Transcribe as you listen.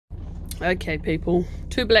Okay, people.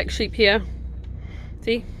 2 black sheep here.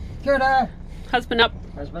 See? Kia ora. Husband up.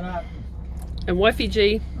 Husband up. And wifey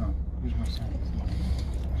G. Oh, where's my son?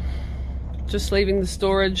 Just leaving the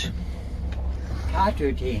storage.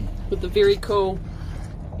 Katu 10. With the very cool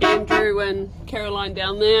Andrew and Caroline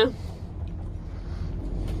down there.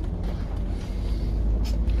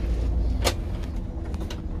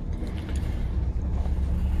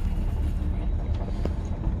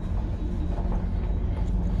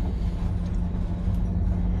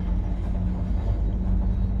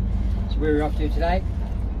 So where are we off to today?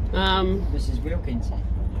 Mrs. Wilkins.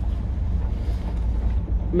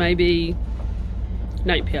 Maybe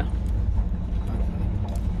Napier.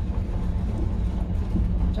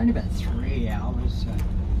 It's only about 3 hours.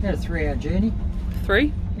 About a 3-hour journey.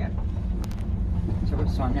 3? Yeah. So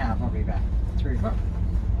what's the time now? Probably about 3 o'clock.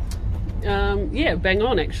 Yeah, bang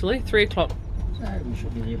on actually. 3 o'clock. So we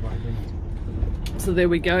should be there by then. So there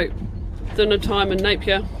we go. Dinner time in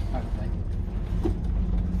Napier. Hopefully.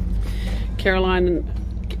 Caroline and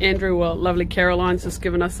Andrew, well, lovely Caroline's just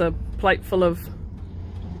given us a plate full of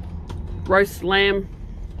roast lamb,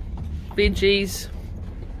 veggies,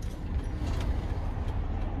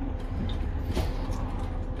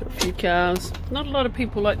 got a few cars. Not a lot of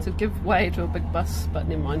people like to give way to a big bus, but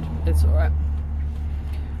never mind, it's alright.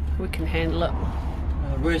 We can handle it.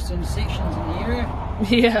 One of the worst intersections in the area.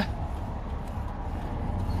 Yeah.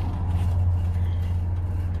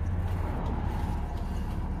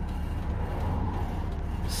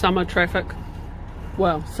 Summer traffic.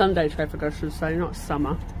 Well, Sunday traffic I should say, not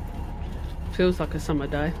summer. Feels like a summer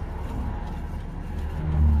day.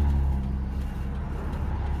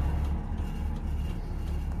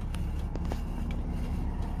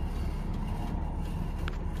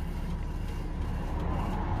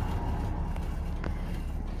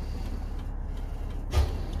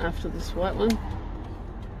 After this white one.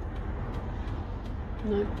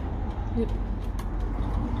 No. Yep.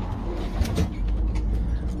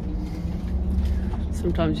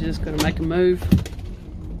 Sometimes you just got to make a move.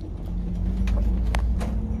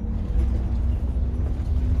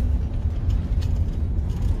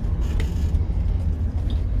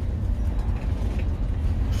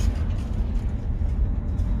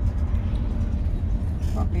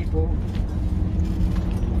 People.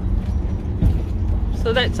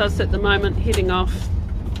 So that's us at the moment, heading off.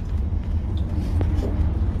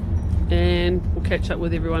 And we'll catch up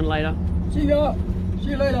with everyone later. See ya.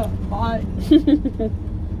 See you later. Bye.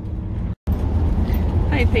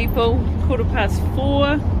 Hey people,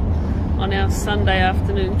 4:15 on our Sunday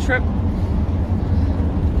afternoon trip.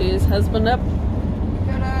 There's husband up.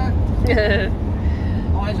 Kia ora.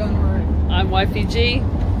 Eyes on the road. I'm wifey G.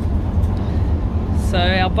 So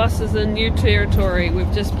our bus is in new territory.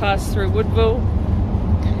 We've just passed through Woodville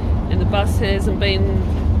and the bus hasn't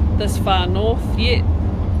been this far north yet.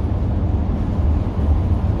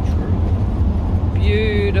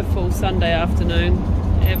 Beautiful Sunday afternoon,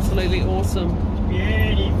 absolutely awesome.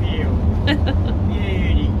 Beautiful.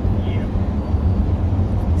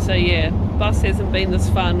 Beautiful. So yeah, bus hasn't been this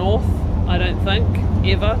far north, I don't think,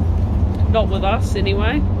 ever. Not with us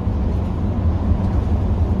anyway.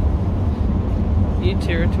 New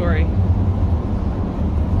territory.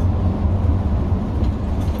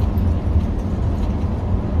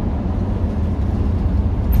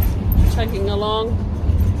 Taking along.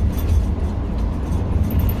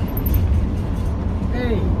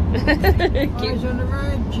 Hey, eyes on the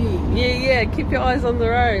road, G. Yeah, keep your eyes on the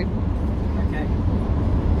road. Okay.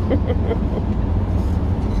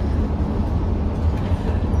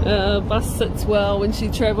 Bus sits well when she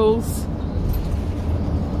travels.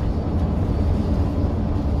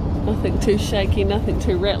 Nothing too shaky, nothing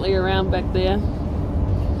too rattly around back there.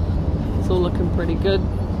 It's all looking pretty good.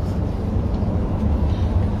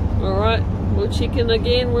 Alright, we'll check in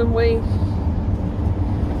again when we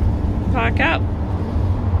park up.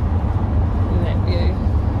 Look at that view.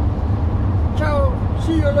 Ciao,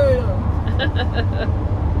 see you later.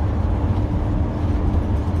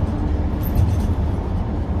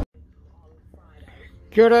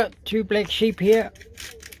 Kia ora, 2 black sheep here.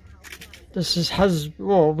 This is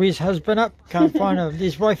where's husband up? Can't find him.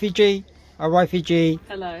 There's wifey G. Wifey G.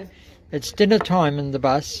 Hello. It's dinner time in the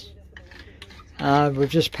bus. We've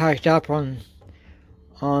just parked up on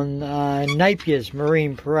Napier's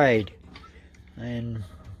Marine Parade, and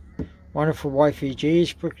wonderful wifey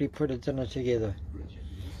G's quickly put a dinner together.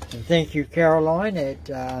 And thank you, Caroline at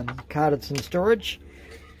Carterton Storage,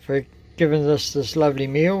 for giving us this lovely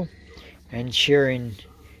meal and sharing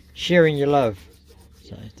your love.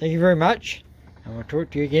 So thank you very much, and we'll talk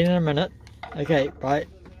to you again in a minute. Okay, bye.